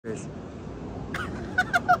Yes.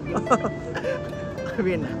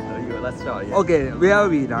 Let's start. Yeah. Okay, where are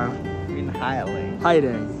we now? In Highland.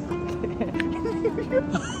 Hiding.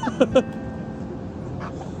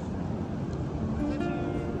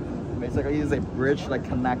 Basically, it's a bridge like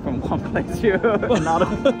connect from one place to another,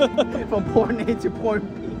 from point A to point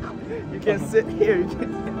B. You can sit here. You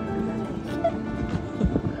can.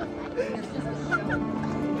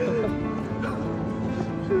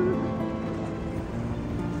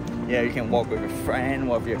 Yeah, you can walk with a friend,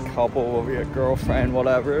 with your couple, with your girlfriend,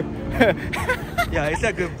 whatever. Yeah, it's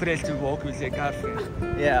a good place to walk with a girlfriend.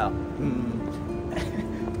 Yeah.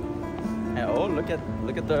 And oh, look at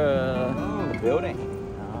the building.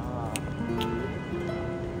 Ah.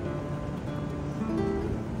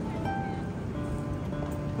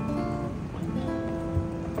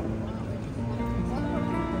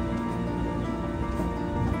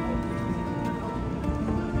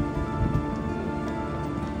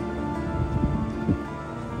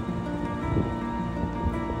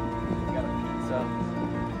 Got a pizza.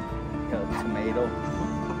 Got a tomato.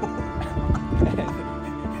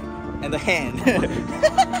 And the hand. Yeah,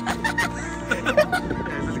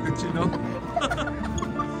 it's good to know.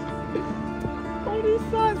 All these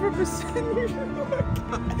signs represent New York.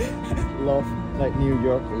 Love, like New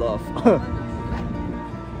York love.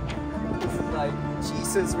 It's like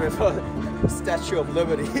Jesus with a Statue of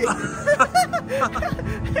Liberty.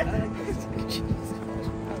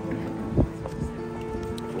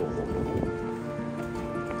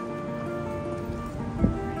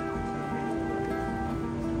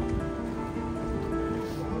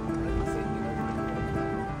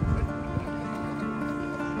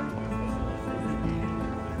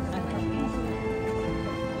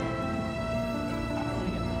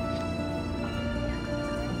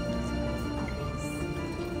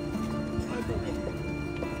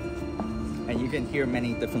 And you can hear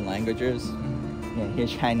many different languages. You can hear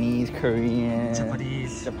Chinese, Korean,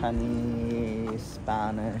 Japanese,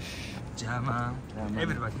 Spanish. German.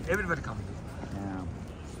 Everybody come. Yeah.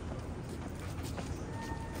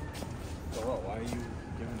 So what, why are you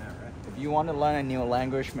giving that, right? If you want to learn a new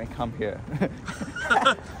language, may come here.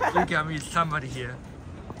 You can meet somebody here.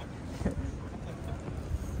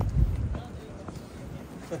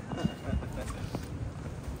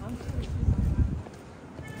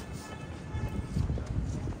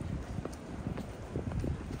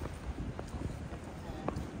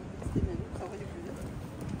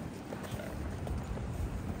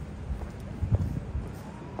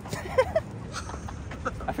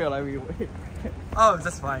 I feel like we. Oh,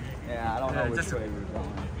 that's fine. Yeah, I don't know Yeah, which just way we're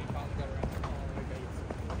going.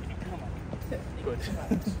 Good.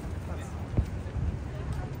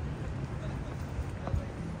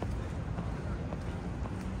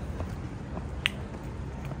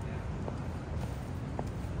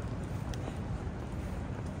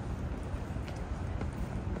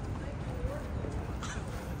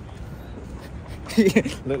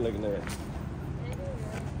 Look.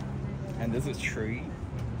 And this is tree.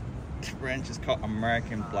 This branch is called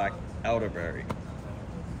American Black Elderberry.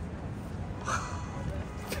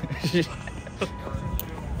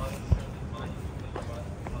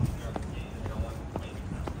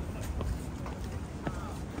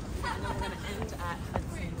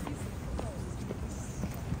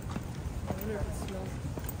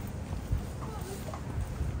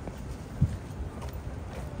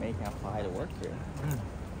 May can apply to work here.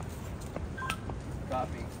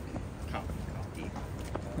 Copy.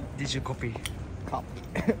 Did you copy? Copy.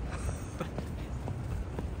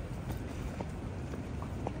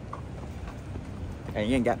 And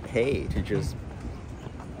you can get paid to just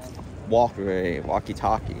walk with a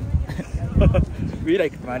walkie-talkie. We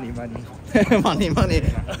like money. money. Copy, money.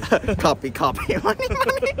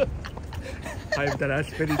 $5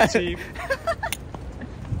 very cheap.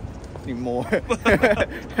 Need more.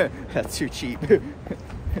 That's too cheap.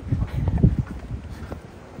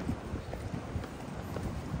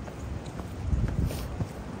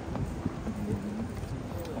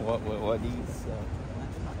 What these?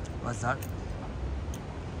 What's that?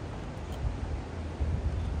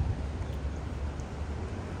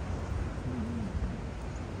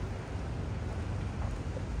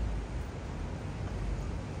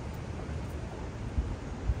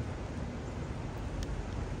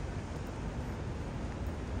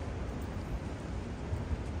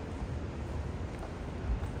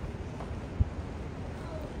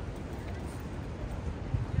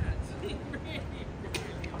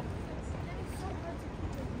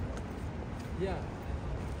 Yeah.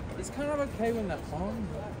 It's kind of okay when they're home.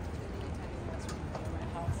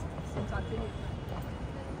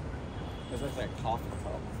 It looks like a coffee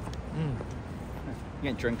cup. Mm. You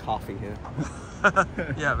can drink coffee here.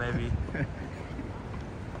 Yeah, maybe.